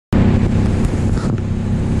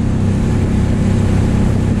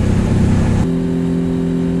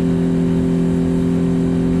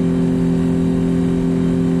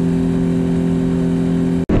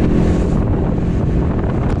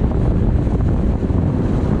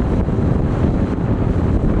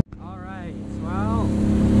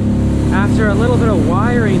little bit of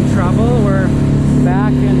wiring trouble. We're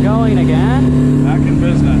back and going again. Back in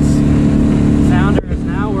business. Sounder is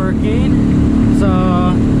now working,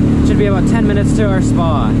 so it should be about 10 minutes to our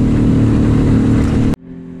spot.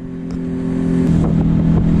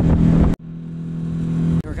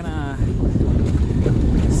 We're gonna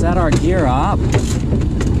set our gear up.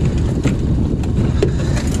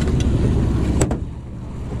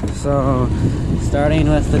 So, starting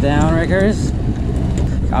with the downriggers,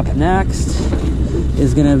 up next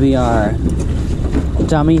is gonna be our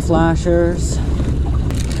dummy flashers.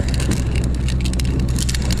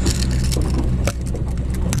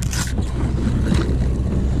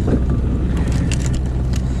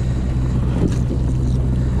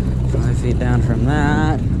 Feet down from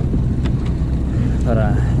that, put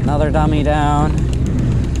another dummy down,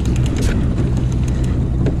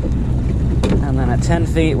 and then at 10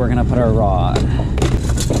 feet we're gonna put our rod.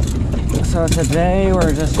 So today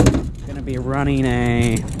we're just gonna be running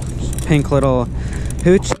a pink little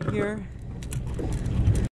hooch here.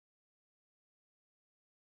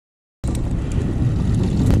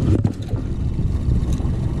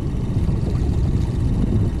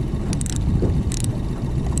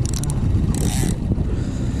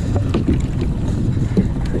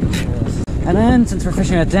 And then, since we're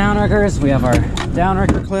fishing at downriggers, we have our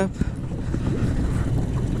downrigger clip.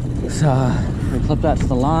 So, we clip that to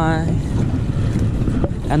the line.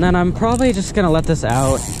 And then I'm probably just gonna let this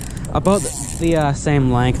out about the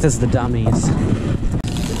same length as the dummies.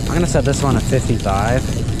 I'm gonna set this one at 55.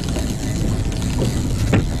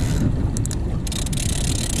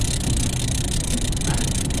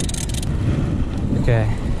 Okay,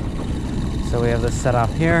 so we have this set up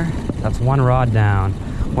here. That's one rod down.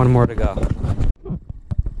 One more to go.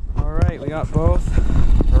 Alright, we got both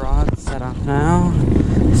rods set up now.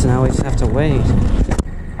 So now we just have to wait.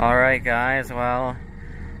 Alright guys, well,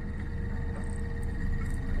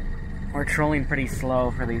 we're trolling pretty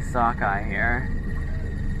slow for these sockeye here.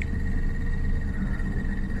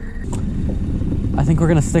 I think we're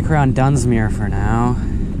gonna stick around Dunsmuir for now,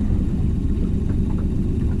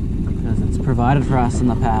 because it's provided for us in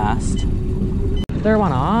the past. Is there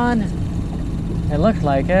one on? It looked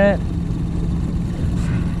like it.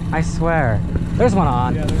 I swear. There's one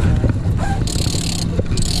on. Yeah, there's one.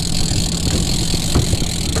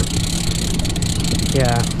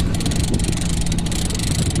 Yeah.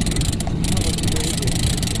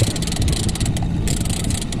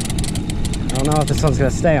 I don't know if this one's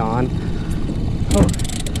gonna stay on. Oh.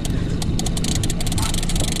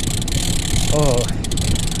 Oh.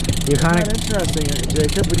 You kind of interesting,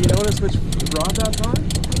 Jacob. Would you notice which rod that's on?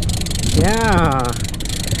 Yeah.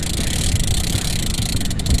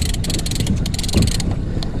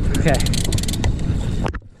 Okay.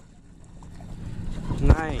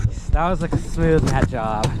 Nice. That was like a smooth net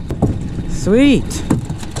job. Sweet.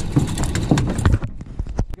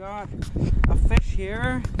 Got a fish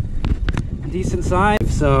here. Decent size,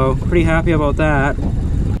 so pretty happy about that.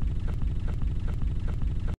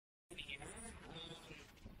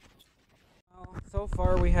 Well, so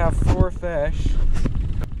far we have 4 fish.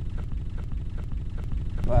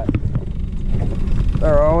 But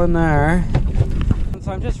they're all in there.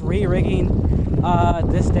 So I'm just re-rigging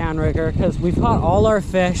this downrigger because we've caught all our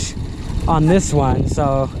fish on this one.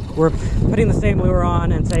 So we're putting the same lure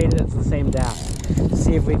on and saying it's the same depth.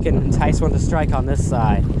 See if we can entice one to strike on this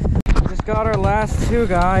side. We just got our last 2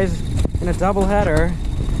 guys in a double header.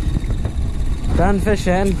 Done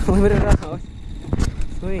fishing, limited out.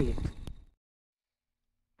 Sweet.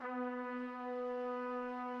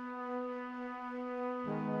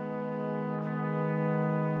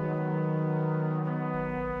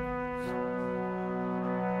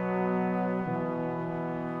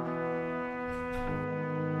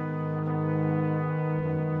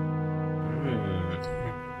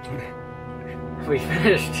 We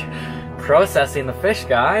finished processing the fish,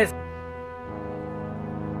 guys.